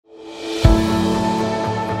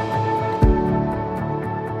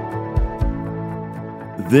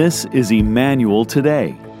This is Emmanuel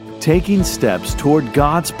Today, taking steps toward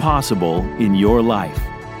God's possible in your life.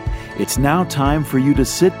 It's now time for you to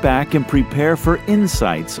sit back and prepare for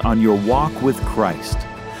insights on your walk with Christ.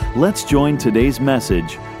 Let's join today's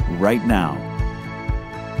message right now.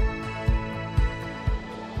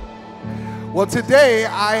 Well, today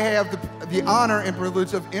I have the honor and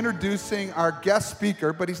privilege of introducing our guest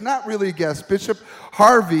speaker, but he's not really a guest. Bishop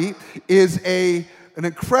Harvey is an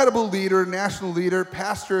incredible leader, national leader,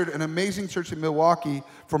 pastored an amazing church in Milwaukee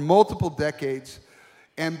for multiple decades.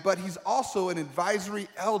 But he's also an advisory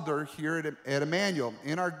elder here at Emmanuel.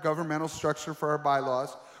 In our governmental structure for our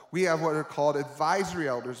bylaws, we have what are called advisory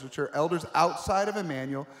elders, which are elders outside of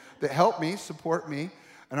Emmanuel that help me, support me,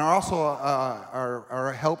 and are also are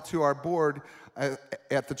a help to our board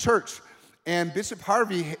at the church. And Bishop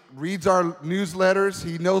Harvey reads our newsletters.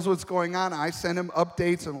 He knows what's going on. I send him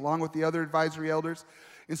updates and along with the other advisory elders.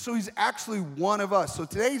 And so he's actually one of us. So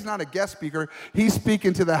today he's not a guest speaker. He's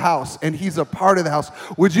speaking to the house, and he's a part of the house.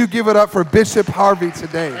 Would you give it up for Bishop Harvey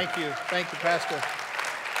today? Thank you. Thank you, Pastor.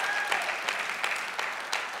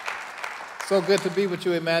 So good to be with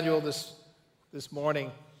you, Emmanuel, this morning.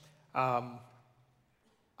 I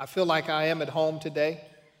feel like I am at home today.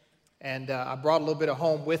 And I brought a little bit of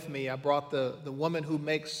home with me. I brought the woman who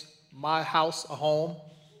makes my house a home.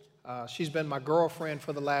 She's been my girlfriend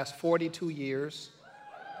for the last 42 years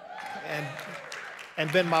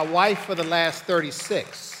and been my wife for the last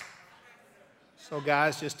 36. So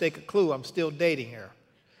guys, just take a clue. I'm still dating her.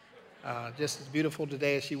 Just as beautiful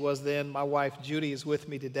today as she was then. My wife, Judy, is with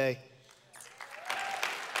me today.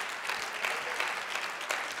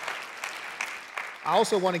 I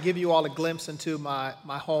also want to give you all a glimpse into my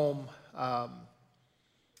home.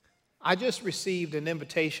 I just received an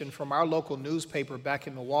invitation from our local newspaper back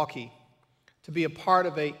in Milwaukee to be a part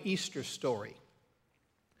of an Easter story.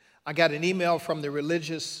 I got an email from the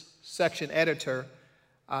religious section editor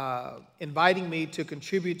inviting me to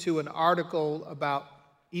contribute to an article about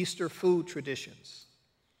Easter food traditions.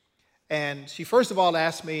 And she first of all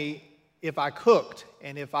asked me if I cooked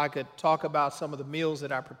and if I could talk about some of the meals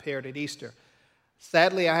that I prepared at Easter.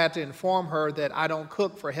 Sadly, I had to inform her that I don't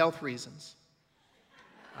cook for health reasons.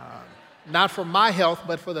 Not for my health,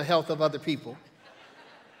 but for the health of other people.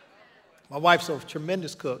 My wife's a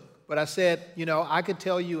tremendous cook, but I said, I could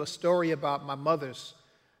tell you a story about my mother's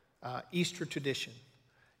Easter tradition.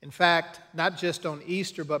 In fact, not just on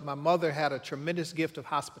Easter, but my mother had a tremendous gift of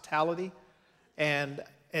hospitality. And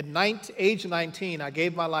at age 19, I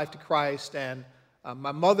gave my life to Christ, and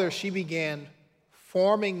my mother, she began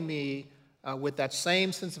forming me with that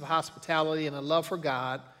same sense of hospitality and a love for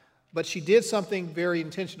God, but she did something very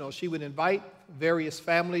intentional. She would invite various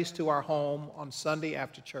families to our home on Sunday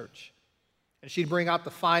after church, and she'd bring out the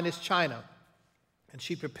finest china, and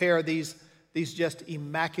she'd prepare these just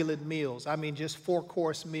immaculate meals. I mean, just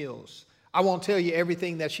 4-course meals. I won't tell you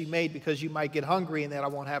everything that she made because you might get hungry and then I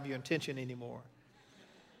won't have your attention anymore.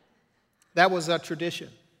 That was a tradition.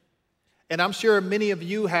 And I'm sure many of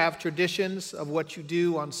you have traditions of what you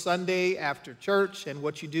do on Sunday after church and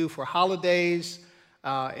what you do for holidays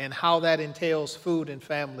and how that entails food and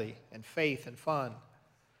family and faith and fun.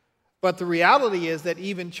 But the reality is that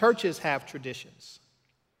even churches have traditions.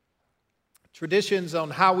 Traditions on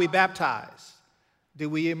how we baptize. Do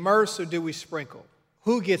we immerse or do we sprinkle?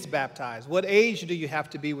 Who gets baptized? What age do you have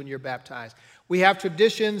to be when you're baptized? We have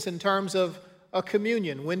traditions in terms of a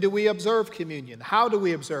communion. When do we observe communion? How do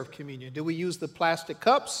we observe communion? Do we use the plastic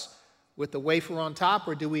cups with the wafer on top,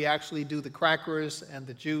 or do we actually do the crackers and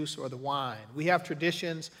the juice or the wine? We have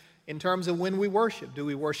traditions in terms of when we worship. Do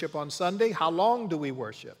we worship on Sunday? How long do we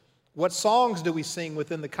worship? What songs do we sing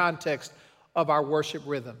within the context of our worship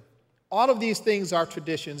rhythm? All of these things are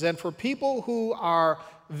traditions. And for people who are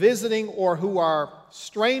visiting or who are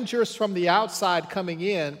strangers from the outside coming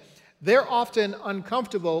in, they're often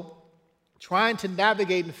uncomfortable trying to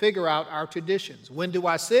navigate and figure out our traditions. When do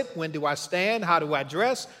I sit? When do I stand? How do I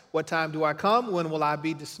dress? What time do I come? When will I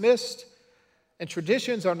be dismissed? And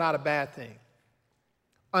traditions are not a bad thing,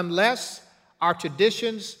 unless our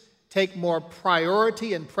traditions take more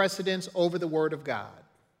priority and precedence over the Word of God.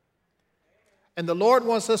 And the Lord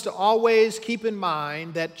wants us to always keep in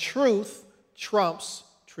mind that truth trumps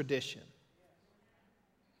tradition.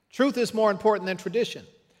 Truth is more important than tradition.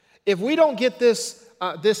 If we don't get this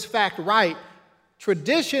fact right,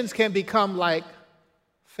 traditions can become like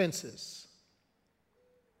fences.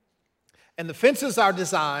 And the fences are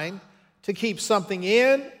designed to keep something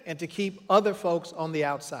in and to keep other folks on the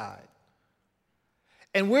outside.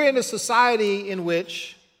 And we're in a society in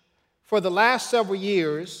which, for the last several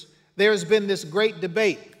years, there's been this great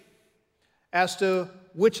debate as to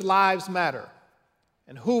which lives matter.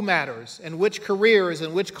 and who matters, and which careers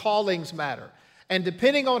and which callings matter. And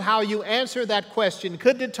depending on how you answer that question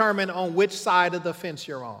could determine on which side of the fence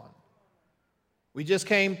you're on. We just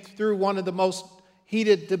came through one of the most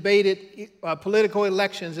heated, debated political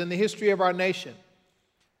elections in the history of our nation.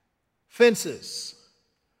 Fences.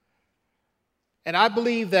 And I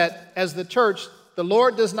believe that as the church, the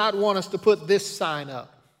Lord does not want us to put this sign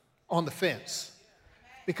up on the fence.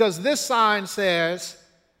 Because this sign says,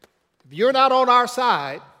 if you're not on our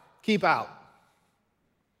side, keep out.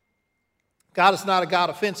 God is not a God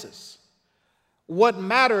of fences. What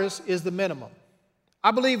matters is the minimum.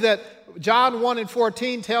 I believe that John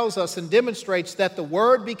 1:14 tells us and demonstrates that the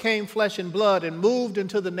Word became flesh and blood and moved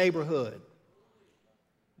into the neighborhood.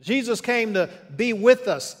 Jesus came to be with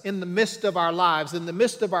us in the midst of our lives, in the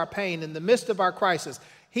midst of our pain, in the midst of our crisis.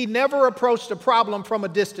 He never approached a problem from a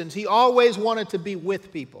distance. He always wanted to be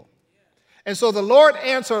with people. And so the Lord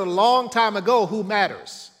answered a long time ago who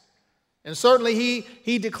matters. And certainly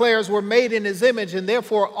he declares we're made in his image, and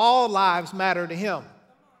therefore all lives matter to him.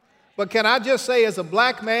 But can I just say as a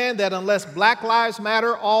black man that unless black lives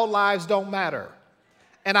matter, all lives don't matter.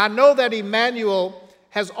 And I know that Emmanuel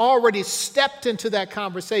has already stepped into that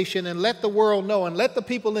conversation and let the world know and let the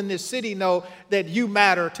people in this city know that you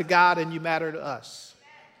matter to God and you matter to us.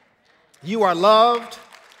 You are loved.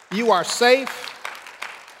 You are safe.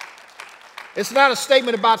 It's not a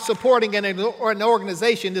statement about supporting an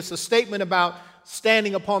organization. It's a statement about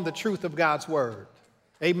standing upon the truth of God's word.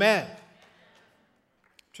 Amen.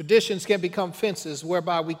 Traditions can become fences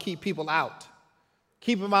whereby we keep people out.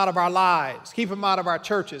 Keep them out of our lives. Keep them out of our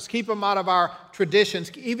churches. Keep them out of our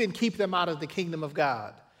traditions. Even keep them out of the kingdom of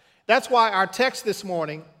God. That's why our text this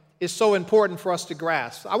morning is so important for us to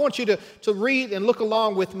grasp. I want you to read and look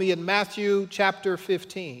along with me in Matthew chapter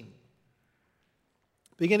 15.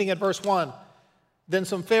 Beginning at verse 1. Then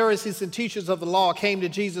some Pharisees and teachers of the law came to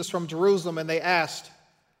Jesus from Jerusalem, and they asked,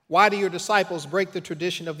 "Why do your disciples break the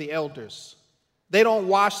tradition of the elders? They don't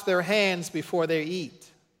wash their hands before they eat."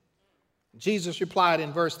 Jesus replied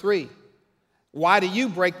in verse 3, "Why do you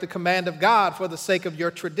break the command of God for the sake of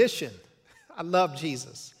your tradition?" I love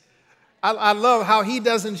Jesus. I love how he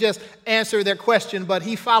doesn't just answer their question, but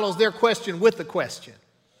he follows their question with a question.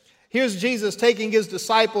 Here's Jesus taking his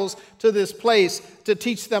disciples to this place to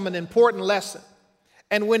teach them an important lesson.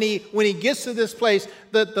 And when he gets to this place,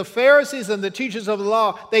 the Pharisees and the teachers of the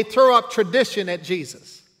law, they throw up tradition at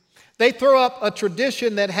Jesus. They throw up a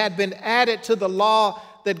tradition that had been added to the law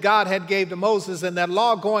that God had gave to Moses. And that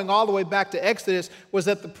law going all the way back to Exodus was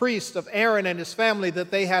that the priest of Aaron and his family,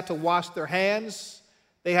 that they had to wash their hands,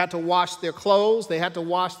 they had to wash their clothes, they had to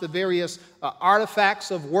wash the various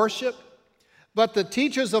artifacts of worship. But the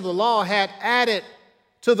teachers of the law had added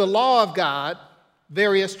to the law of God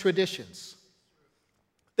various traditions.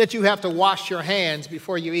 That you have to wash your hands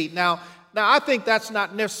before you eat. Now I think that's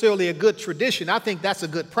not necessarily a good tradition. I think that's a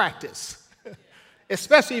good practice.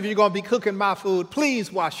 Especially if you're going to be cooking my food,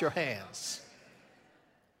 please wash your hands.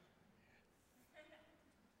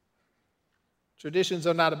 Traditions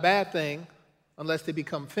are not a bad thing unless they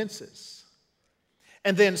become fences.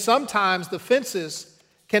 And then sometimes the fences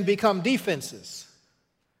can become defenses.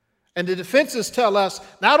 And the defenses tell us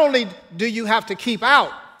not only do you have to keep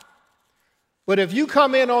out, but if you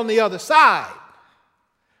come in on the other side,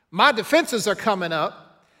 my defenses are coming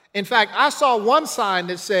up. In fact, I saw one sign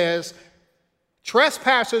that says,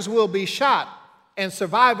 trespassers will be shot and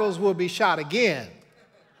survivors will be shot again.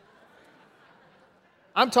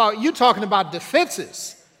 You're talking about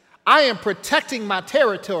defenses. I am protecting my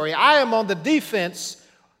territory. I am on the defense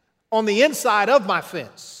on the inside of my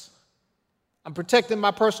fence. I'm protecting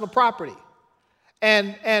my personal property.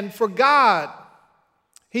 And for God,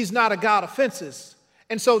 he's not a God of fences.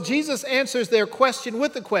 And so Jesus answers their question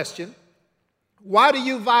with a question. Why do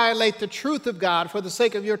you violate the truth of God for the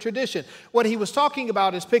sake of your tradition? What he was talking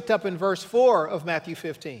about is picked up in verse 4 of Matthew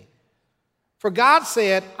 15. For God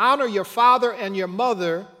said, honor your father and your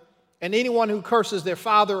mother, and anyone who curses their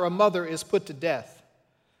father or mother is put to death.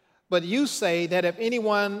 But you say that if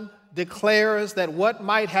anyone declares that what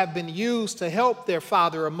might have been used to help their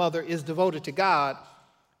father or mother is devoted to God,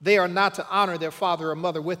 they are not to honor their father or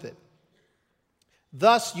mother with it.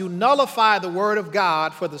 Thus you nullify the word of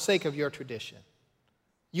God for the sake of your tradition.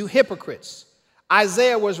 You hypocrites,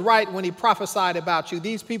 Isaiah was right when he prophesied about you.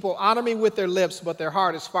 These people honor me with their lips, but their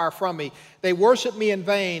heart is far from me. They worship me in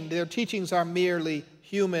vain. Their teachings are merely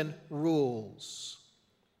human rules.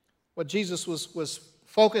 What Jesus was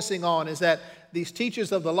focusing on is that these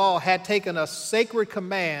teachers of the law had taken a sacred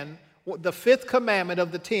command, the fifth commandment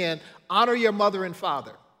of the 10, honor your mother and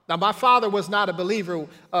father. Now, my father was not a believer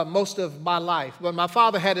most of my life, but my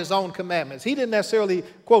father had his own commandments. He didn't necessarily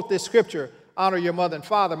quote this scripture, honor your mother and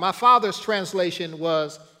father. My father's translation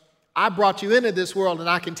was, I brought you into this world and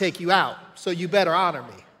I can take you out, so you better honor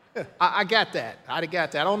me. I got that. I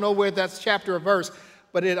got that. I don't know where that's chapter or verse,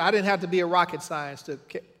 but I didn't have to be a rocket science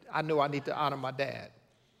I knew I need to honor my dad.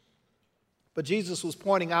 But Jesus was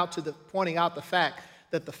pointing out the fact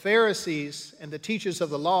that the Pharisees and the teachers of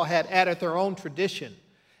the law had added their own tradition,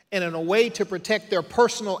 and in a way to protect their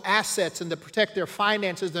personal assets and to protect their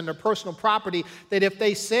finances and their personal property, that if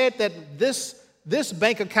they said that this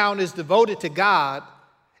bank account is devoted to God,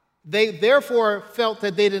 they therefore felt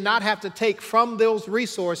that they did not have to take from those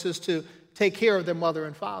resources to take care of their mother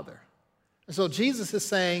and father. And so Jesus is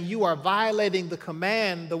saying you are violating the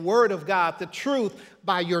command, the word of God, the truth,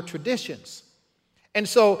 by your traditions. And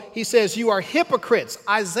so he says you are hypocrites.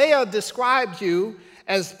 Isaiah described you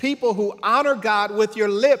as people who honor God with your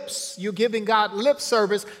lips. You're giving God lip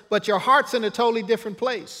service, but your heart's in a totally different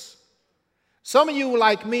place. Some of you,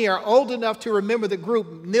 like me, are old enough to remember the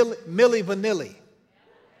group Milli Vanilli.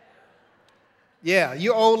 Yeah,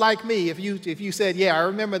 you're old like me if you said, yeah, I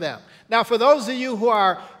remember them. Now, for those of you who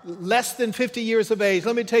are less than 50 years of age,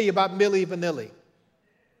 let me tell you about Milli Vanilli.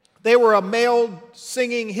 They were a male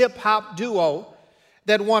singing hip-hop duo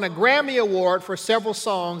that won a Grammy Award for several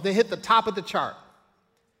songs. They hit the top of the chart.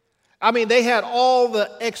 I mean, they had all the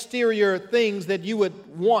exterior things that you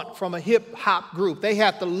would want from a hip-hop group. They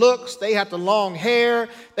had the looks, they had the long hair,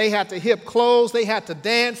 they had the hip clothes, they had the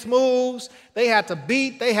dance moves, they had the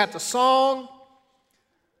beat, they had the song.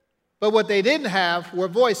 But what they didn't have were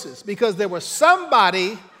voices, because there was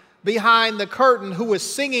somebody behind the curtain who was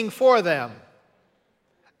singing for them,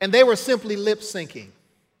 and they were simply lip-syncing.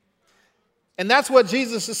 And that's what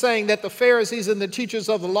Jesus is saying that the Pharisees and the teachers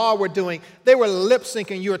of the law were doing. They were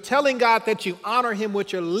lip-syncing. You're telling God that you honor him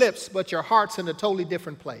with your lips, but your heart's in a totally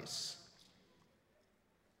different place.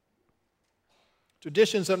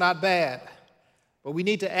 Traditions are not bad, but we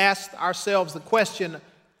need to ask ourselves the question,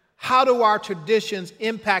 how do our traditions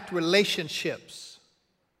impact relationships?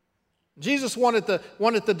 Jesus wanted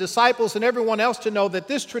the disciples and everyone else to know that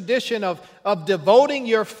this tradition of devoting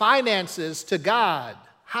your finances to God,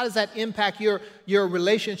 how does that impact your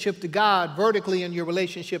relationship to God vertically and your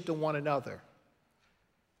relationship to one another?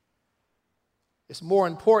 It's more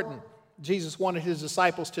important, Jesus wanted his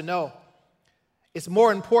disciples to know. It's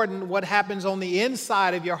more important what happens on the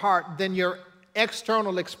inside of your heart than your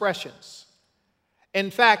external expressions. In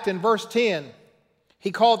fact, in verse 10,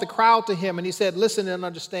 he called the crowd to him and he said, listen and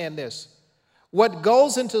understand this. What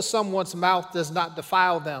goes into someone's mouth does not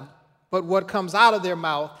defile them, but what comes out of their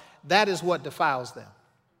mouth, that is what defiles them.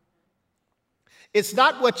 It's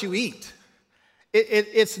not what you eat.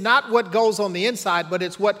 It's not what goes on the inside, but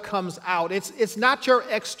it's what comes out. It's not your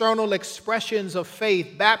external expressions of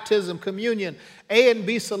faith, baptism, communion, A and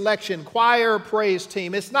B selection, choir, praise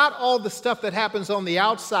team. It's not all the stuff that happens on the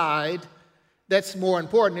outside that's more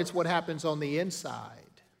important. It's what happens on the inside.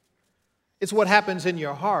 It's what happens in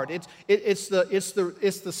your heart. It's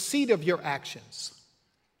the seed of your actions.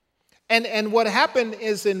 And what happened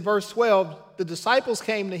is in verse 12, the disciples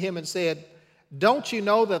came to him and said, don't you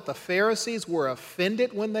know that the Pharisees were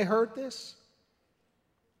offended when they heard this?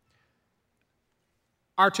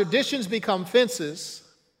 Our traditions become fences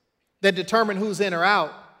that determine who's in or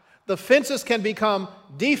out. The fences can become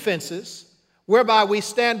defenses, whereby we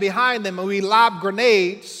stand behind them and we lob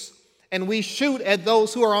grenades and we shoot at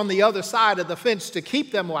those who are on the other side of the fence to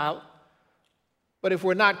keep them out. But if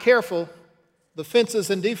we're not careful, the fences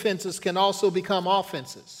and defenses can also become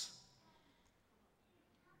offenses.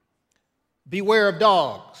 Beware of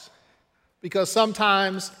dogs, because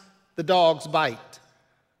sometimes the dogs bite.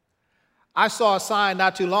 I saw a sign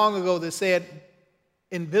not too long ago that said,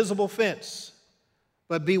 invisible fence,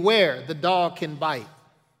 but beware, the dog can bite.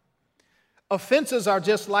 Offenses are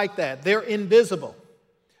just like that. They're invisible.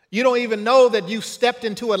 You don't even know that you stepped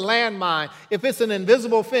into a landmine. If it's an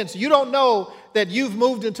invisible fence, you don't know that you've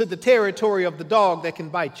moved into the territory of the dog that can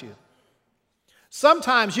bite you.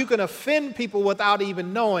 Sometimes you can offend people without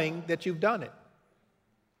even knowing that you've done it.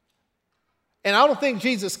 And I don't think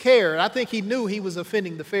Jesus cared. I think he knew he was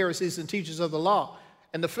offending the Pharisees and teachers of the law.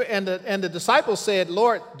 And the disciples said,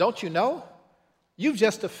 Lord, don't you know? You've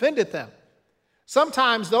just offended them.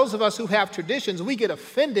 Sometimes those of us who have traditions, we get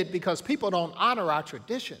offended because people don't honor our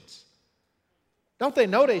traditions. Don't they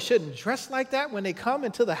know they shouldn't dress like that when they come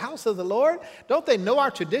into the house of the Lord? Don't they know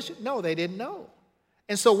our tradition? No, they didn't know.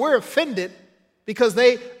 And so we're offended because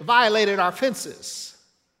they violated our fences.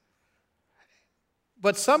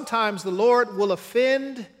 But sometimes the Lord will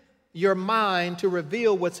offend your mind to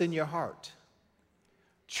reveal what's in your heart.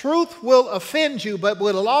 Truth will offend you, but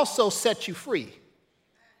will also set you free.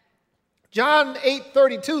 John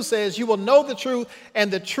 8:32 says, you will know the truth, and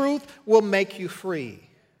the truth will make you free.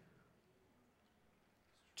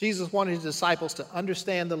 Jesus wanted his disciples to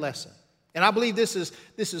understand the lesson. And I believe this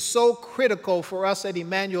is so critical for us at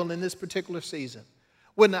Emmanuel in this particular season.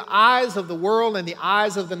 When the eyes of the world and the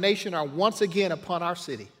eyes of the nation are once again upon our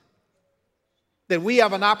city, that we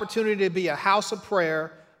have an opportunity to be a house of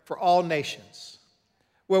prayer for all nations.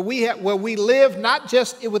 Where we live not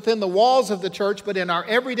just within the walls of the church, but in our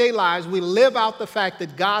everyday lives, we live out the fact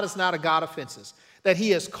that God is not a God of fences, that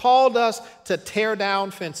he has called us to tear down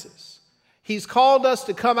fences. He's called us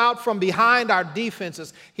to come out from behind our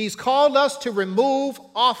defenses. He's called us to remove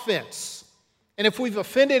offense. And if we've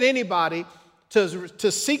offended anybody,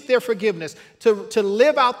 to seek their forgiveness, to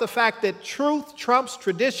live out the fact that truth trumps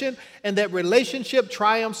tradition and that relationship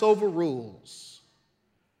triumphs over rules.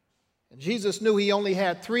 And Jesus knew he only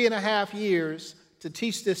had 3.5 years to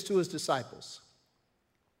teach this to his disciples.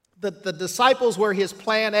 The disciples were his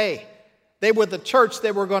plan A. They were the church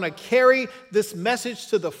that were going to carry this message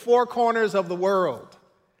to the four corners of the world.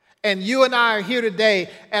 And you and I are here today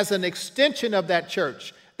as an extension of that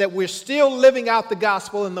church, that we're still living out the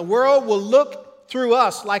gospel, and the world will look through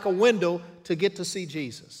us like a window to get to see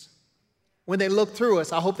Jesus. When they look through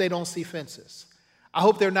us, I hope they don't see fences. I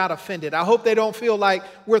hope they're not offended. I hope they don't feel like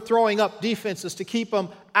we're throwing up defenses to keep them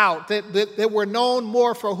out, that we're known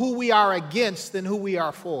more for who we are against than who we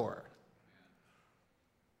are for.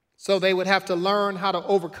 So they would have to learn how to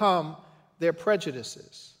overcome their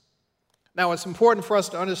prejudices. Now, it's important for us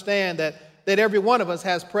to understand that every one of us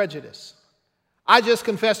has prejudice. I just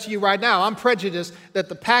confess to you right now, I'm prejudiced that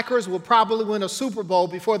the Packers will probably win a Super Bowl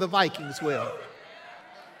before the Vikings will.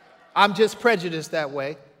 I'm just prejudiced that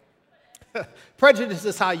way. Prejudice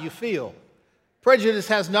is how you feel. Prejudice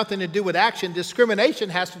has nothing to do with action. Discrimination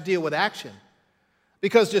has to deal with action.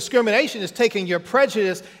 Because discrimination is taking your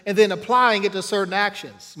prejudice and then applying it to certain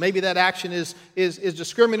actions. Maybe that action is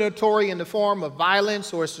discriminatory in the form of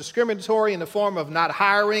violence, or it's discriminatory in the form of not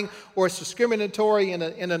hiring, or it's discriminatory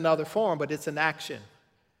in another form, but it's an action.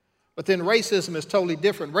 But then racism is totally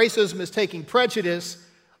different. Racism is taking prejudice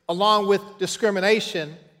along with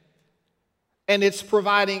discrimination, and it's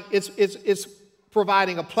providing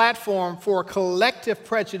a platform for collective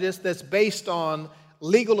prejudice that's based on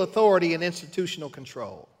legal authority and institutional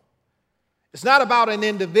control. It's not about an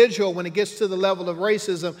individual when it gets to the level of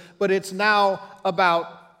racism, but it's now about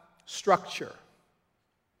structure.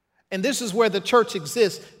 And this is where the church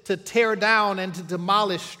exists, to tear down and to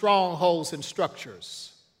demolish strongholds and structures.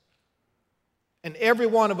 And every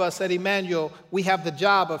one of us at Emmanuel, we have the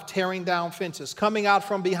job of tearing down fences, coming out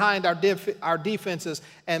from behind our defenses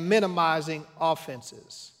and minimizing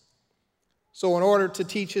offenses. So in order to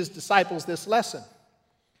teach his disciples this lesson,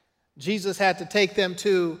 Jesus had to take them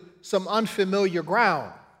to some unfamiliar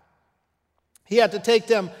ground. He had to take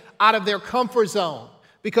them out of their comfort zone,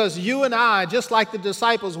 because you and I, just like the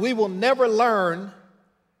disciples, we will never learn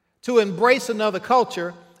to embrace another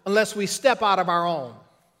culture unless we step out of our own.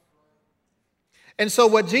 And so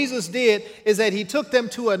what Jesus did is that he took them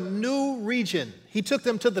to a new region. He took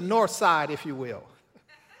them to the north side, if you will.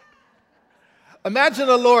 Imagine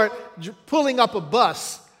the Lord pulling up a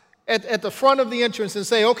bus at the front of the entrance and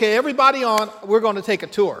say, okay, everybody on, we're going to take a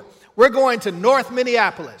tour. We're going to North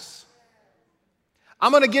Minneapolis.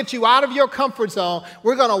 I'm going to get you out of your comfort zone.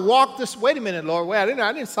 We're going to walk this. Wait a minute, Lord. Wait,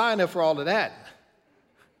 I didn't sign up for all of that.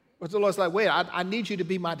 But the Lord's like, wait, I need you to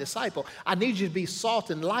be my disciple. I need you to be salt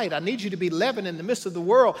and light. I need you to be leaven in the midst of the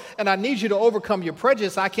world. And I need you to overcome your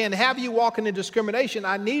prejudice. I can't have you walking in discrimination.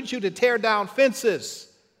 I need you to tear down fences.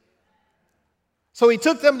 So he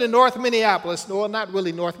took them to North Minneapolis. Well, not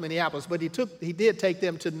really North Minneapolis, but he did take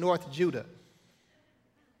them to North Judah.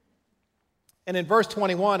 And in verse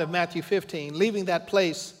 21 of Matthew 15, leaving that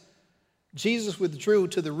place, Jesus withdrew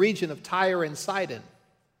to the region of Tyre and Sidon.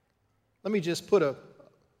 Let me just put a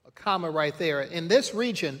comma right there. In this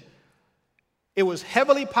region, it was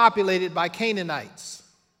heavily populated by Canaanites.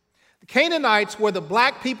 The Canaanites were the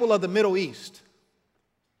black people of the Middle East.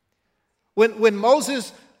 When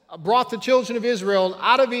Moses brought the children of Israel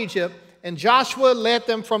out of Egypt and Joshua led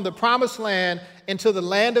them from the promised land into the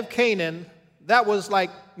land of Canaan, that was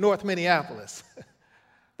like North Minneapolis.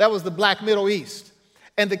 That was the black Middle East.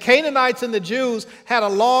 And the Canaanites and the Jews had a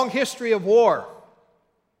long history of war.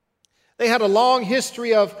 They had a long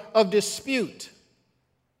history of dispute.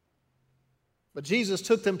 But Jesus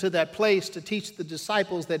took them to that place to teach the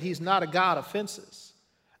disciples that he's not a God of fences.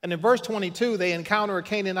 And in verse 22, they encounter a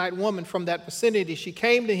Canaanite woman from that vicinity. She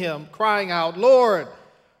came to him crying out, Lord,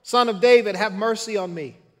 Son of David, have mercy on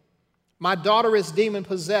me. My daughter is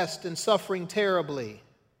demon-possessed and suffering terribly.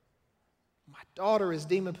 My daughter is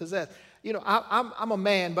demon-possessed. You know, I'm a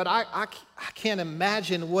man, but I can't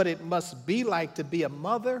imagine what it must be like to be a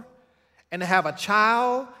mother and to have a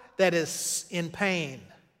child that is in pain.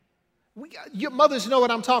 Your mothers know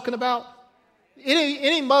what I'm talking about?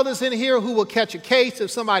 Any mothers in here who will catch a case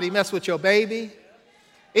if somebody mess with your baby?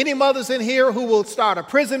 Any mothers in here who will start a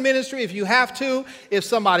prison ministry if you have to, if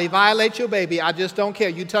somebody violates your baby? I just don't care.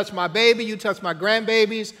 You touch my baby, you touch my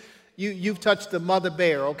grandbabies, you've touched the mother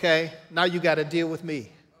bear, okay? Now you got to deal with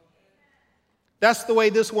me. That's the way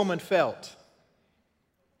this woman felt.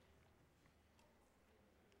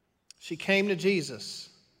 She came to Jesus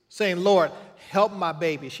saying, Lord, help my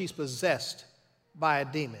baby. She's possessed by a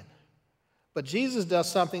demon. But Jesus does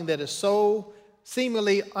something that is so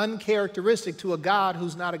seemingly uncharacteristic to a God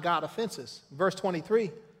who's not a God of fences. Verse 23,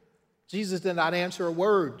 Jesus did not answer a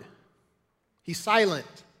word. He's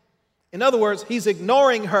silent. In other words, he's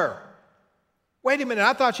ignoring her. Wait a minute,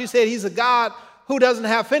 I thought you said he's a God who doesn't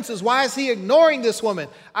have fences. Why is he ignoring this woman?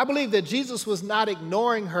 I believe that Jesus was not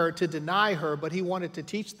ignoring her to deny her, but he wanted to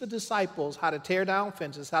teach the disciples how to tear down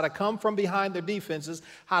fences, how to come from behind their defenses,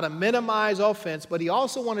 how to minimize offense, but he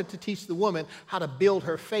also wanted to teach the woman how to build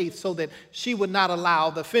her faith so that she would not allow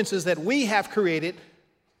the fences that we have created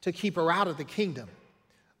to keep her out of the kingdom,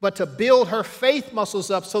 but to build her faith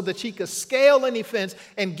muscles up so that she could scale any fence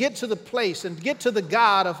and get to the place and get to the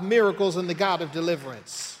God of miracles and the God of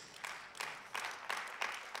deliverance.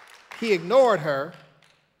 He ignored her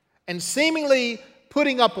and seemingly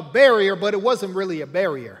putting up a barrier, but it wasn't really a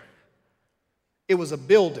barrier. It was a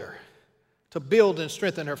builder to build and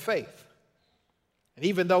strengthen her faith. And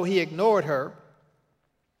even though he ignored her,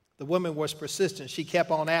 the woman was persistent. She kept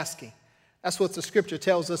on asking. That's what the scripture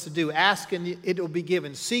tells us to do. Ask and it will be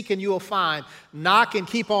given. Seek and you will find. Knock and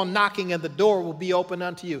keep on knocking and the door will be open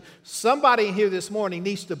unto you. Somebody here this morning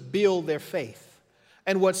needs to build their faith.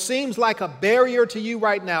 And what seems like a barrier to you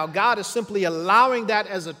right now, God is simply allowing that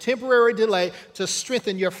as a temporary delay to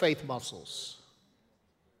strengthen your faith muscles.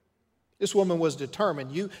 This woman was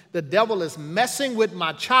determined. The devil is messing with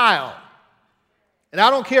my child. And I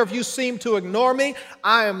don't care if you seem to ignore me.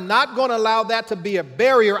 I am not going to allow that to be a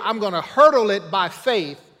barrier. I'm going to hurdle it by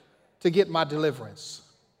faith to get my deliverance.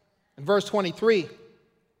 In verse 23,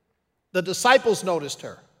 the disciples noticed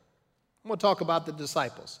her. I'm going to talk about the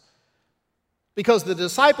disciples, because the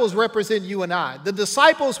disciples represent you and I. The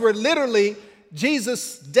disciples were literally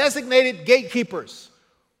Jesus' designated gatekeepers.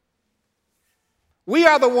 We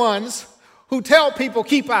are the ones who tell people,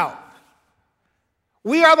 keep out.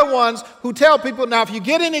 We are the ones who tell people, now if you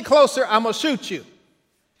get any closer, I'm going to shoot you.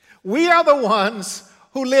 We are the ones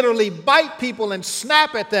who literally bite people and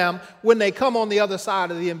snap at them when they come on the other side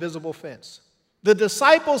of the invisible fence. The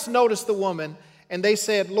disciples noticed the woman and they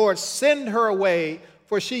said, Lord, send her away,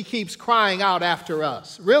 for she keeps crying out after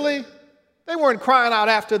us. Really? They weren't crying out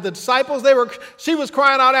after the disciples. She was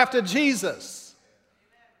crying out after Jesus.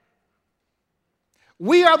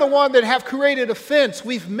 We are the one that have created a fence.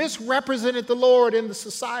 We've misrepresented the Lord in the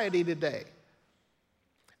society today.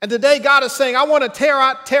 And today God is saying, I want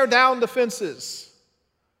to tear down the fences.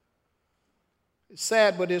 It's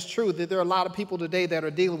sad, but it's true that there are a lot of people today that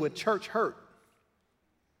are dealing with church hurt.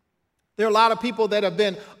 There are a lot of people that have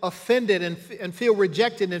been offended and feel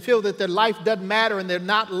rejected and feel that their life doesn't matter and they're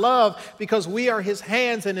not loved because we are his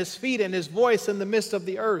hands and his feet and his voice in the midst of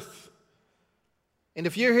the earth. And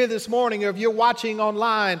if you're here this morning or if you're watching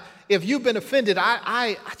online, if you've been offended,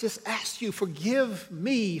 I just ask you, forgive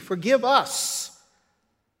me, forgive us.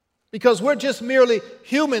 Because we're just merely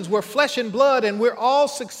humans, we're flesh and blood, and we're all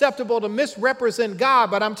susceptible to misrepresent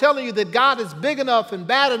God. But I'm telling you that God is big enough and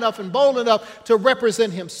bad enough and bold enough to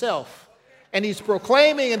represent himself. And he's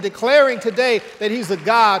proclaiming and declaring today that he's a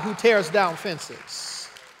God who tears down fences.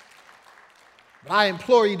 But I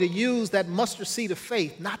implore you to use that mustard seed of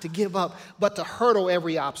faith, not to give up, but to hurdle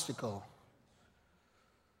every obstacle.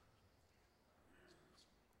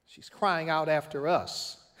 She's crying out after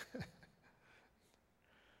us.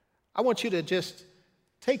 I want you to just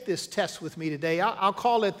take this test with me today. I'll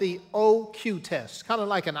call it the OQ test, kind of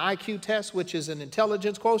like an IQ test, which is an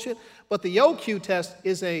intelligence quotient. But the OQ test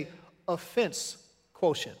is an offense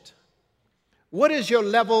quotient. What is your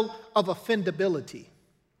level of offendability?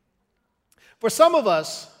 For some of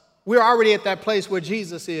us, we're already at that place where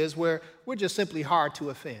Jesus is, where we're just simply hard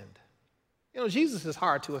to offend. You know, Jesus is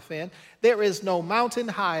hard to offend. There is no mountain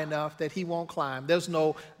high enough that he won't climb. There's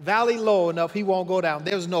no valley low enough he won't go down.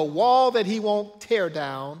 There's no wall that he won't tear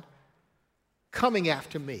down coming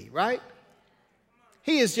after me, right?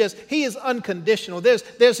 He is unconditional.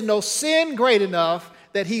 There's no sin great enough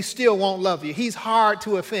that he still won't love you. He's hard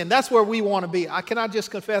to offend. That's where we want to be. Can I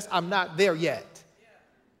just confess, I'm not there yet.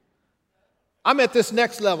 I'm at this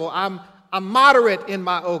next level. I'm moderate in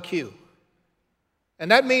my OQ.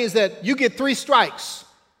 And that means that you get 3 strikes.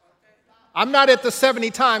 I'm not at the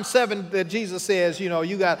 70 times 7 that Jesus says,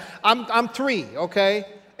 you got. I'm 3, okay?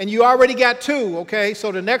 And you already got 2, okay?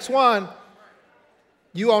 So the next one,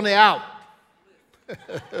 you on the out.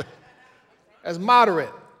 As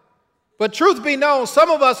moderate. But truth be known,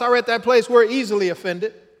 some of us are at that place we're easily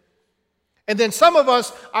offended. And then some of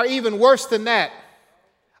us are even worse than that.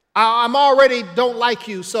 I'm already don't like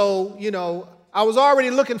you, so, I was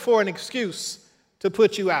already looking for an excuse to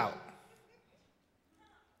put you out.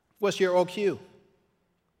 What's your OQ?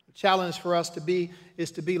 The challenge for us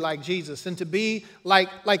is to be like Jesus and to be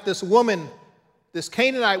like this woman, this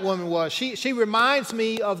Canaanite woman was. She reminds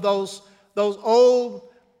me of those old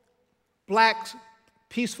black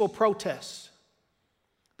peaceful protests.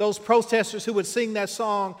 Those protesters who would sing that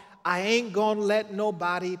song, I ain't gonna let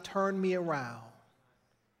nobody turn me around.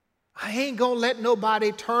 I ain't gonna let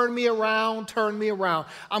nobody turn me around, turn me around.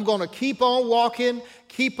 I'm gonna keep on walking,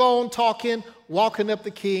 keep on talking, walking up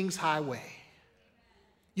the King's Highway.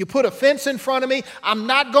 You put a fence in front of me, I'm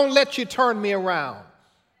not gonna let you turn me around.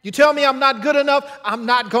 You tell me I'm not good enough, I'm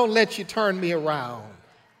not gonna let you turn me around.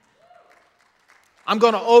 I'm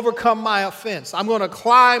going to overcome my offense. I'm going to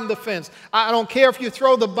climb the fence. I don't care if you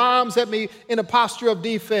throw the bombs at me in a posture of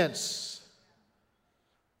defense.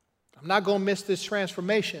 I'm not going to miss this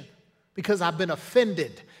transformation because I've been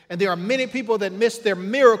offended. And there are many people that miss their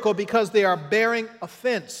miracle because they are bearing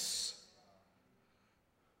offense.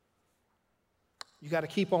 You got to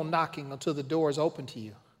keep on knocking until the door is open to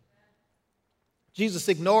you. Jesus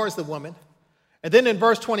ignores the woman. And then in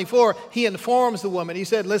verse 24, he informs the woman. He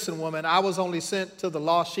said, listen, woman, I was only sent to the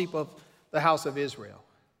lost sheep of the house of Israel.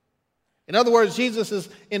 In other words, Jesus is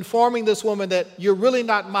informing this woman that you're really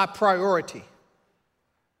not my priority.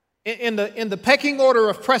 In the pecking order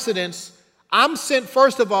of precedence, I'm sent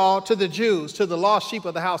first of all to the Jews, to the lost sheep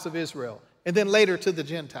of the house of Israel, and then later to the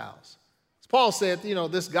Gentiles. As Paul said,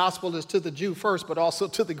 this gospel is to the Jew first, but also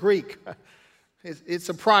to the Greek. It's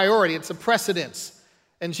a priority. It's a precedence.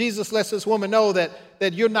 And Jesus lets this woman know that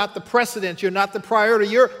you're not the precedent, you're not the priority.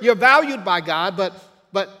 You're valued by God,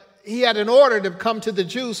 but he had an order to come to the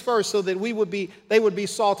Jews first so that they would be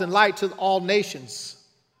salt and light to all nations.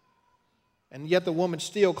 And yet the woman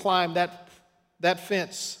still climbed that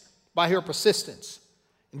fence by her persistence.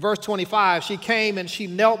 In verse 25, she came and she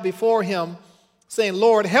knelt before him, saying,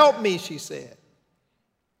 Lord, help me, she said.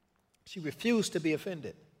 She refused to be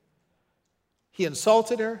offended. He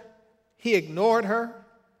insulted her. He ignored her.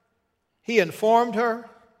 He informed her.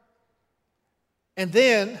 And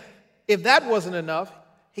then, if that wasn't enough,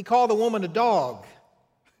 he called the woman a dog.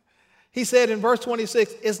 He said in verse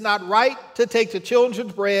 26, it's not right to take the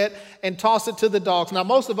children's bread and toss it to the dogs. Now,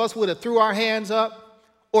 most of us would have threw our hands up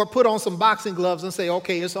or put on some boxing gloves and say,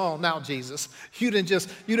 okay, it's on now, Jesus. You didn't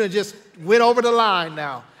just went over the line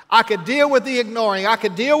now. I could deal with the ignoring. I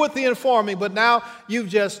could deal with the informing, but now you've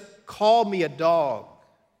just called me a dog.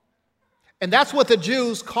 And that's what the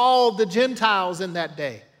Jews called the Gentiles in that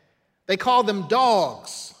day. They called them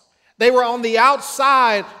dogs. They were on the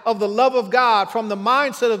outside of the love of God from the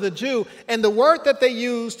mindset of the Jew. And the word that they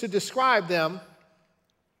used to describe them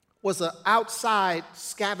was an outside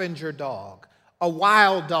scavenger dog, a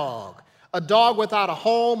wild dog, a dog without a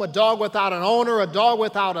home, a dog without an owner, a dog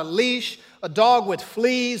without a leash, a dog with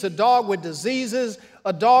fleas, a dog with diseases,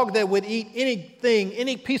 a dog that would eat anything,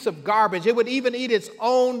 any piece of garbage. It would even eat its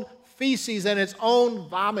own feces and its own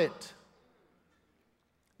vomit.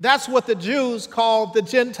 That's what the Jews called the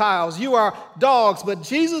Gentiles. You are dogs. But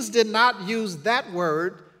Jesus did not use that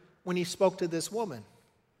word when he spoke to this woman.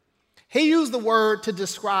 He used the word to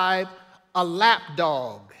describe a lap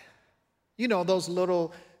dog. You know, those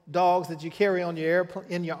little dogs that you carry on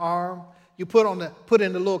in your arm. You put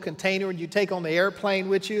in the little container and you take on the airplane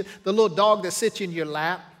with you. The little dog that sits in your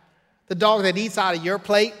lap. The dog that eats out of your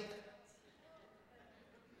plate.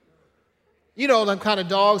 You know, them kind of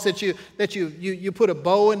dogs that you put a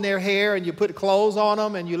bow in their hair and you put clothes on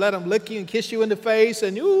them and you let them lick you and kiss you in the face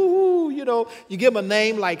and you give them a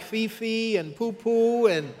name like Fifi and Poo Poo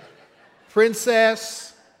and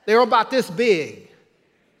Princess. They're about this big.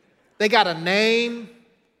 They got a name.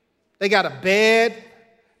 They got a bed.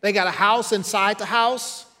 They got a house inside the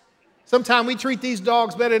house. Sometimes we treat these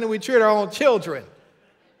dogs better than we treat our own children.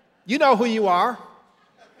 You know who you are.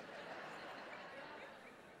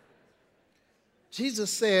 Jesus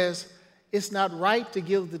says it's not right to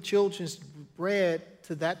give the children's bread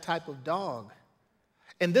to that type of dog.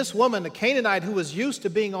 And this woman, the Canaanite who was used to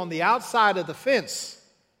being on the outside of the fence,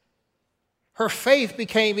 her faith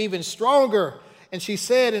became even stronger. And she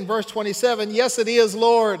said in verse 27, "Yes, it is,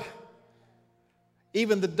 Lord.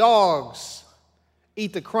 Even the dogs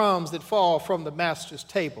eat the crumbs that fall from the master's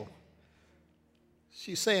table."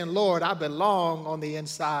 She's saying, "Lord, I belong on the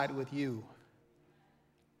inside with you."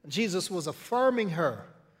 Jesus was affirming her.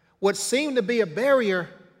 What seemed to be a barrier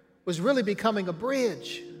was really becoming a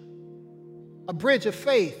bridge of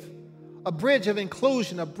faith, a bridge of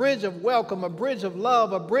inclusion, a bridge of welcome, a bridge of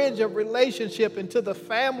love, a bridge of relationship into the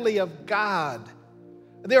family of God.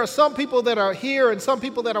 There are some people that are here and some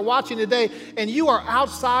people that are watching today, and you are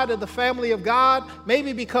outside of the family of God,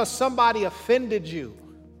 maybe because somebody offended you.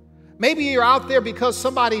 Maybe you're out there because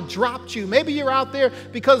somebody dropped you. Maybe you're out there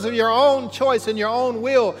because of your own choice and your own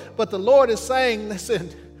will. But the Lord is saying, listen,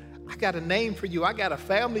 I got a name for you. I got a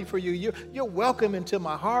family for you. You're welcome into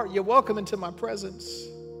my heart. You're welcome into my presence.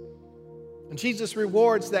 And Jesus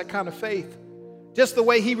rewards that kind of faith. Just the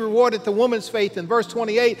way he rewarded the woman's faith in verse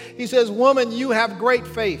 28. He says, "Woman, you have great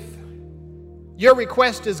faith. Your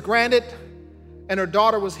request is granted." And her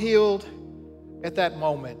daughter was healed at that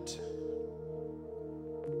moment.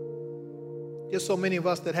 There's so many of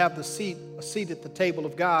us that have a seat at the table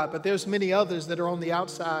of God, but there's many others that are on the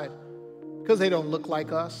outside because they don't look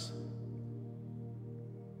like us.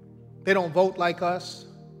 They don't vote like us.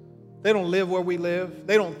 They don't live where we live.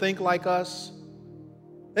 They don't think like us.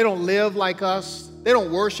 They don't live like us. They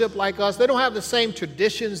don't worship like us. They don't have the same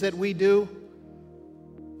traditions that we do.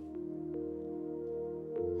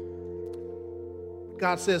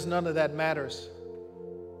 God says none of that matters.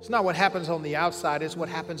 It's not what happens on the outside, it's what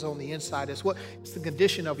happens on the inside. It's the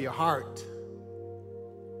condition of your heart.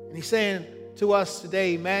 And he's saying to us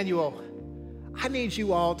today, Emmanuel, I need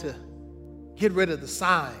you all to get rid of the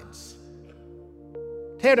signs.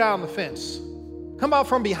 Tear down the fence. Come out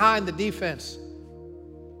from behind the defense.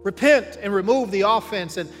 Repent and remove the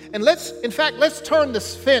offense. And let's turn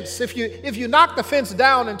this fence. If you knock the fence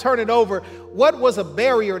down and turn it over, what was a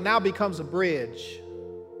barrier now becomes a bridge.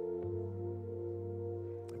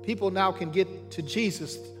 People now can get to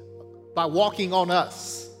Jesus by walking on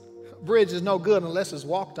us. A bridge is no good unless it's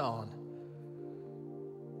walked on.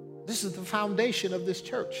 This is the foundation of this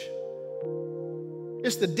church.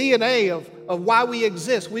 It's the DNA of why we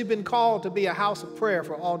exist. We've been called to be a house of prayer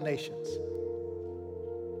for all nations.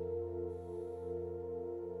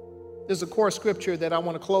 There's a core scripture that I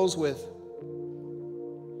want to close with.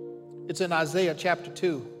 It's in Isaiah chapter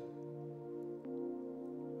 2.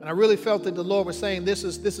 And I really felt that the Lord was saying this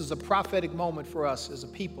is a prophetic moment for us as a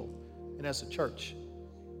people and as a church.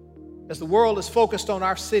 As the world is focused on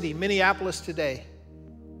our city, Minneapolis today,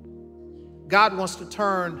 God wants to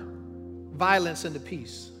turn violence into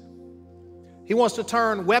peace. He wants to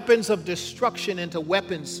turn weapons of destruction into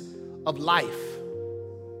weapons of life,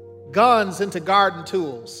 guns into garden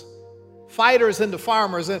tools, fighters into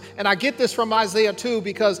farmers. And I get this from Isaiah 2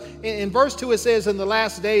 because in verse 2 it says, "In the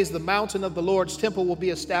last days the mountain of the Lord's temple will be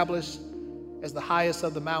established as the highest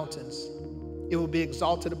of the mountains. It will be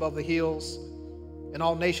exalted above the hills, and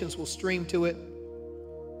all nations will stream to it.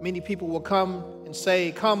 Many people will come and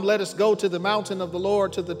say, 'Come, let us go to the mountain of the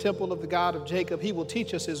Lord, to the temple of the God of Jacob. He will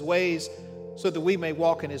teach us his ways so that we may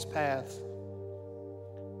walk in his path.'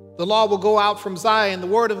 The law will go out from Zion, the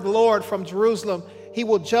word of the Lord from Jerusalem. He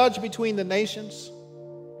will judge between the nations."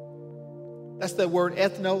 That's the word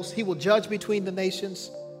ethnos. He will judge between the nations,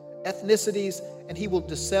 ethnicities, and he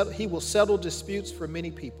will settle disputes for many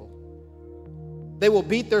people. They will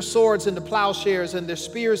beat their swords into plowshares and their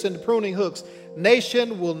spears into pruning hooks.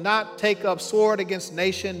 Nation will not take up sword against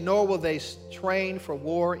nation, nor will they train for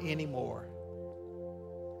war anymore.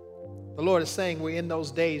 The Lord is saying we're in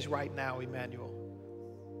those days right now, Emmanuel.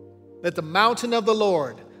 That the mountain of the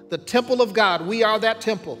Lord, the temple of God, we are that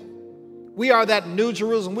temple. We are that New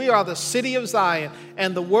Jerusalem. We are the city of Zion.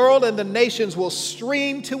 And the world and the nations will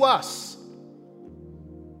stream to us.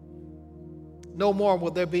 No more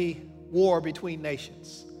will there be war between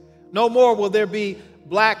nations. No more will there be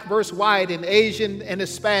black versus white and Asian and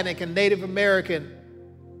Hispanic and Native American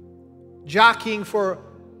jockeying for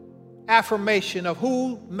affirmation of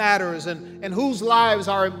who matters and whose lives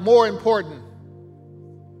are more important.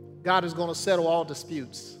 God is going to settle all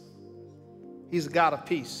disputes. He's a God of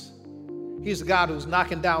peace. He's a God who's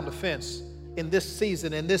knocking down the fence in this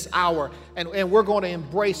season, in this hour, and we're going to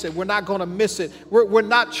embrace it. We're not going to miss it. We're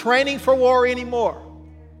not training for war anymore.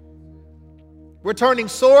 We're turning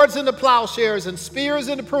swords into plowshares and spears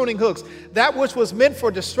into pruning hooks. That which was meant for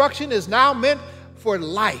destruction is now meant for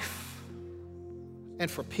life and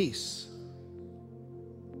for peace.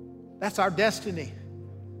 That's our destiny.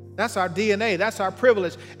 That's our DNA. That's our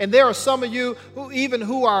privilege. And there are some of you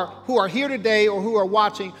who are here today or who are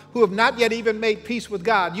watching who have not yet even made peace with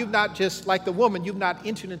God. You've not, just like the woman, you've not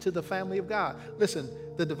entered into the family of God. Listen,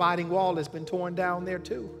 the dividing wall has been torn down there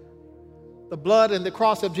too. The blood and the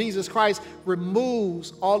cross of Jesus Christ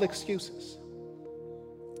removes all excuses,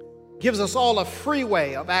 gives us all a free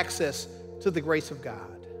way of access to the grace of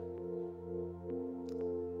God.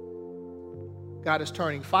 God is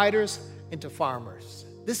turning fighters into farmers.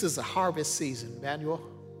 This is a harvest season, Manuel.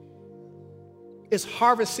 It's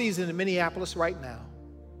harvest season in Minneapolis right now.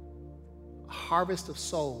 A harvest of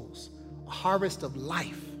souls, a harvest of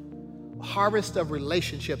life, a harvest of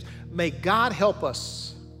relationships. May God help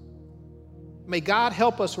us. May God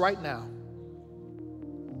help us right now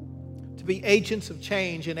to be agents of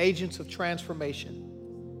change and agents of transformation.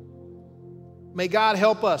 May God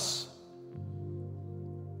help us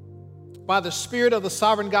by the Spirit of the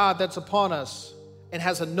sovereign God that's upon us and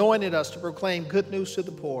has anointed us to proclaim good news to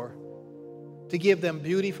the poor, to give them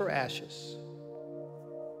beauty for ashes,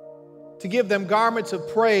 to give them garments of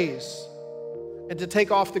praise, and to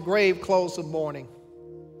take off the grave clothes of mourning,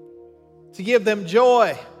 to give them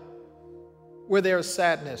joy where there is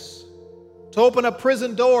sadness, to open up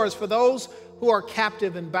prison doors for those who are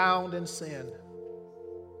captive and bound in sin.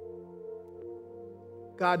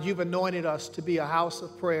 God, you've anointed us to be a house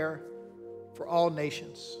of prayer for all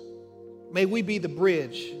nations. May we be the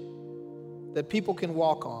bridge that people can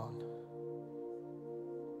walk on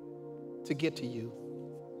to get to you.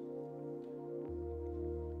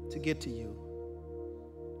 To get to you.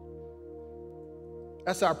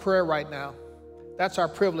 That's our prayer right now. That's our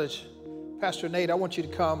privilege. Pastor Nate, I want you to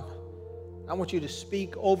come. I want you to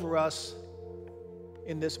speak over us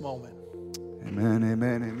in this moment. Amen,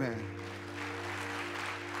 amen, amen.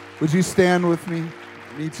 Would you stand with me?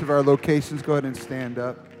 In each of our locations, go ahead and stand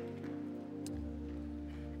up.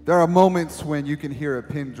 There are moments when you can hear a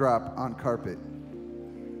pin drop on carpet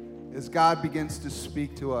as God begins to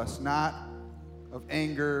speak to us, not of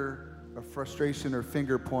anger, of frustration, or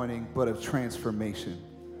finger pointing, but of transformation.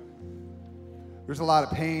 There's a lot of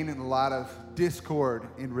pain and a lot of discord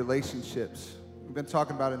in relationships. We've been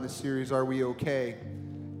talking about in this series, Are We Okay?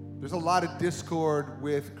 There's a lot of discord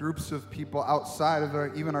with groups of people outside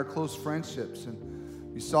of even our close friendships.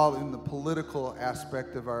 And we saw it in the political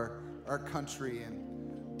aspect of our country, and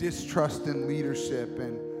distrust in leadership,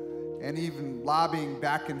 and even lobbying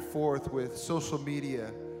back and forth with social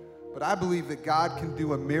media. But I believe that God can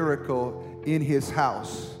do a miracle in his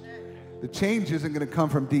house. The change isn't going to come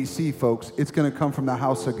from D.C., folks. It's going to come from the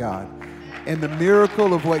house of God. And the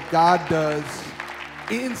miracle of what God does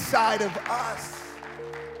inside of us.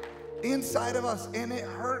 Inside of us. And it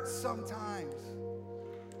hurts sometimes.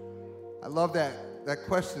 I love that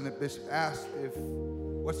question that Bishop asked,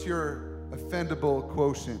 what's your offendable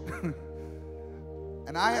quotient?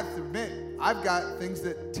 And I have to admit, I've got things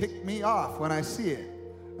that tick me off when I see it.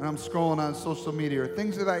 And I'm scrolling on social media, or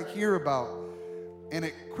things that I hear about. And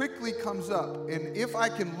it quickly comes up. And if I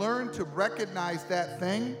can learn to recognize that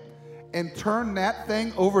thing and turn that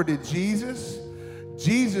thing over to Jesus,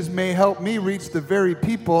 Jesus may help me reach the very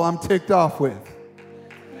people I'm ticked off with.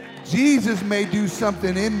 Jesus may do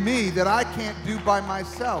something in me that I can't do by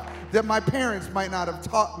myself, that my parents might not have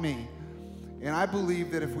taught me. And I believe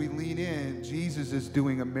that if we lean in, Jesus is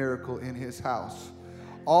doing a miracle in his house.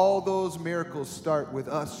 All those miracles start with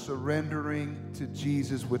us surrendering to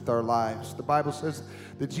Jesus with our lives. The Bible says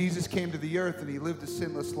that Jesus came to the earth and he lived a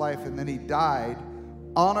sinless life, and then he died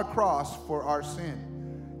on a cross for our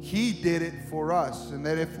sin. He did it for us. And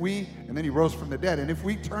then he rose from the dead. And if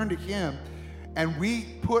we turn to him and we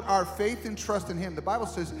put our faith and trust in him, the Bible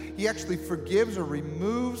says he actually forgives or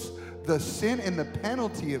removes the sin and the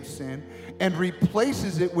penalty of sin and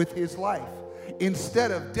replaces it with his life.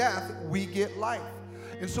 Instead of death, we get life.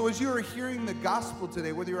 And so as you are hearing the gospel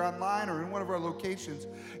today, whether you're online or in one of our locations,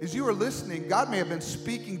 as you are listening, God may have been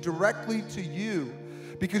speaking directly to you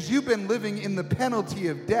because you've been living in the penalty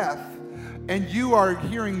of death, and you are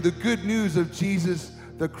hearing the good news of Jesus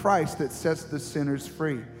the Christ that sets the sinners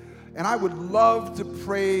free. And I would love to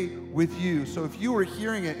pray with you. So if you were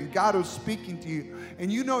hearing it and God was speaking to you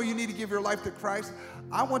and you know you need to give your life to Christ,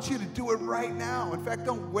 I want you to do it right now. In fact,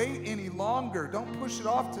 don't wait any longer. Don't push it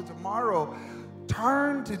off to tomorrow.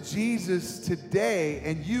 Turn to Jesus today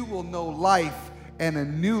and you will know life, and a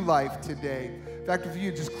new life today. In fact, if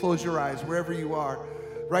you just close your eyes wherever you are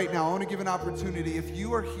right now, I want to give an opportunity. If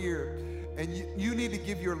you are here and you need to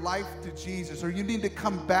give your life to Jesus, or you need to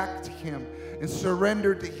come back to him and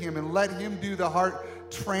surrender to him and let him do the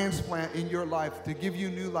heart transplant in your life to give you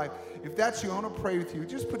new life. If that's you, I want to pray with you.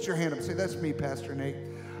 Just put your hand up and say, that's me, Pastor Nate.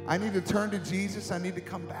 I need to turn to Jesus. I need to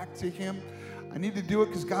come back to him. I need to do it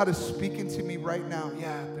because God is speaking to me right now.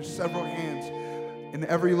 Yeah, there's several hands in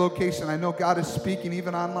every location. I know God is speaking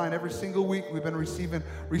even online. Every single week we've been receiving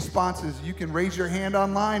responses. You can raise your hand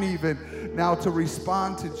online even now to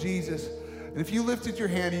respond to Jesus. And if you lifted your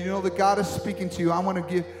hand and you know that God is speaking to you, I want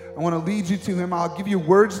to lead you to him. I'll give you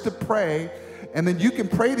words to pray, and then you can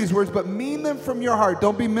pray these words, but mean them from your heart.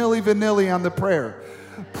 Don't be milli-vanilli on the prayer.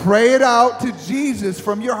 Pray it out to Jesus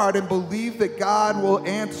from your heart and believe that God will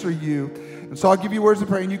answer you. And so I'll give you words to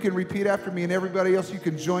pray, and you can repeat after me, and everybody else, you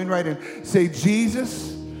can join right in. Say,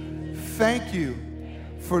 Jesus, thank you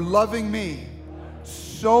for loving me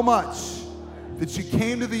so much that you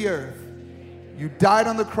came to the earth. You died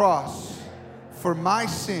on the cross for my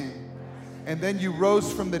sin, and then you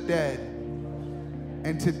rose from the dead.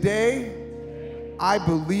 And today, I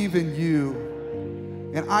believe in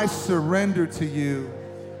you, and I surrender to you.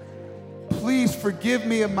 Please forgive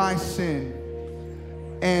me of my sin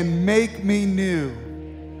and make me new.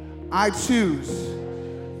 I choose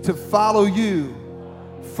to follow you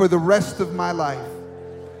for the rest of my life.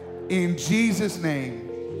 In Jesus'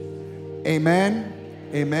 name, amen,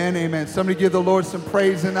 amen, amen. Somebody give the Lord some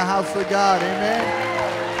praise in the house of God. Amen,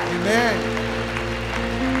 amen.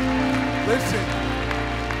 Listen,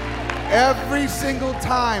 every single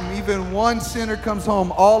time even one sinner comes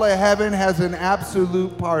home, all of heaven has an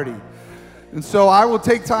absolute party. And so I will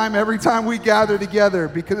take time every time we gather together,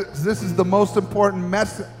 because this is the most important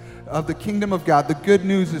message of the kingdom of God. The good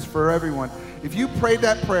news is for everyone. If you prayed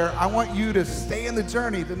that prayer, I want you to stay in the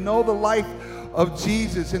journey, to know the life of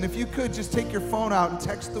Jesus. And if you could, just take your phone out and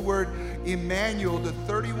text the word Emmanuel to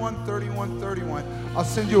 313131. I'll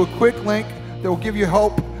send you a quick link that will give you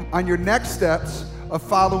hope on your next steps of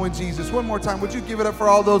following Jesus. One more time, would you give it up for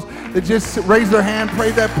all those that just raised their hand,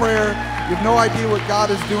 prayed that prayer? You have no idea what God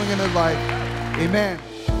is doing in their life. Amen.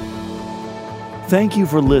 Thank you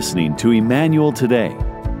for listening to Emmanuel Today.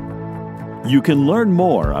 You can learn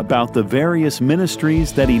more about the various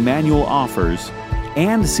ministries that Emmanuel offers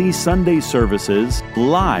and see Sunday services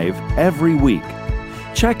live every week.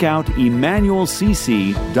 Check out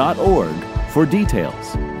emmanuelcc.org for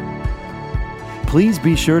details. Please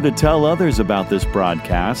be sure to tell others about this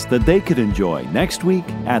broadcast that they could enjoy next week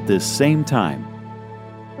at this same time.